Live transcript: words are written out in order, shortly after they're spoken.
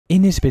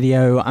In this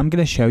video, I'm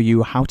going to show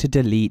you how to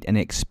delete an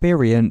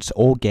experience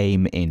or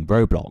game in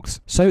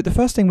Roblox. So the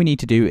first thing we need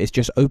to do is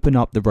just open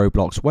up the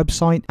Roblox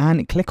website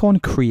and click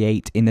on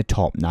Create in the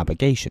top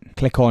navigation.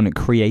 Click on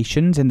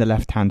Creations in the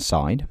left-hand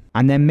side,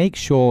 and then make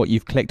sure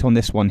you've clicked on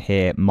this one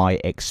here, My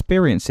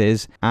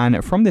Experiences,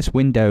 and from this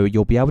window,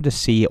 you'll be able to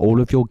see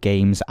all of your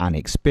games and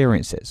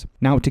experiences.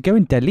 Now, to go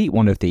and delete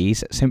one of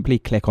these, simply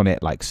click on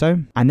it like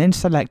so, and then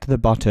select the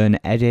button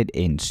Edit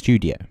in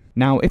Studio.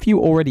 Now, if you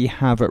already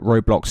have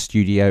Roblox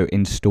Studio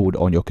installed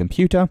on your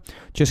computer,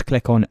 just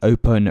click on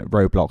Open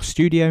Roblox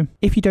Studio.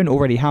 If you don't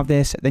already have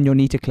this, then you'll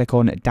need to click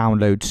on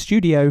Download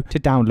Studio to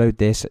download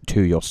this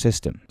to your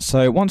system.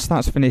 So once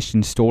that's finished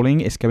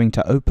installing, it's going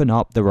to open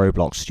up the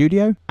Roblox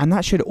Studio, and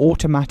that should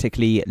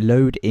automatically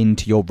load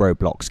into your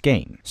Roblox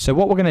game. So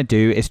what we're going to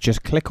do is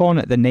just click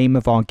on the name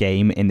of our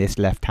game in this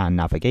left-hand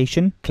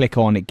navigation, click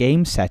on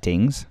Game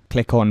Settings,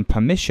 click on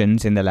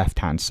Permissions in the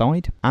left-hand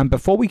side, and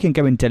before we can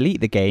go and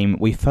delete the game,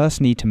 we first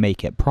need to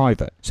make it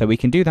private. So we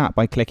can do that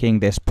by clicking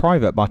this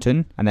private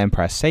button and then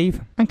press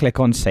save and click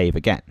on save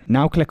again.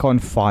 Now click on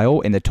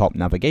File in the top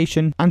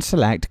navigation and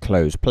select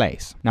Close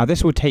Place. Now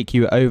this will take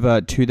you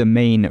over to the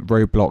main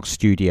Roblox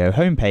Studio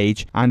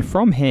homepage, and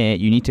from here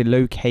you need to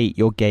locate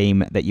your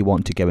game that you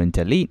want to go and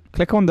delete.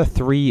 Click on the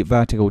three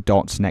vertical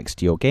dots next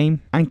to your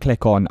game and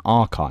click on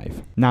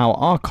Archive. Now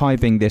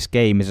archiving this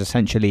game is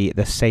essentially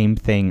the same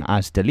thing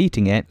as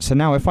deleting it. So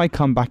now if I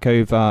come back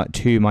over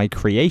to my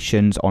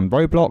creations on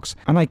Roblox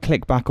and I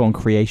click back on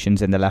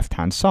creations in the left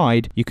hand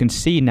side, you can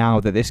see now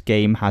that this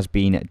game has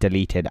been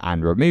deleted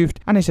and removed.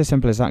 And it's as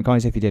simple as that,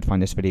 guys. If you did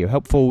find this video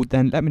helpful,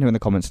 then let me know in the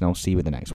comments and I'll see you in the next one.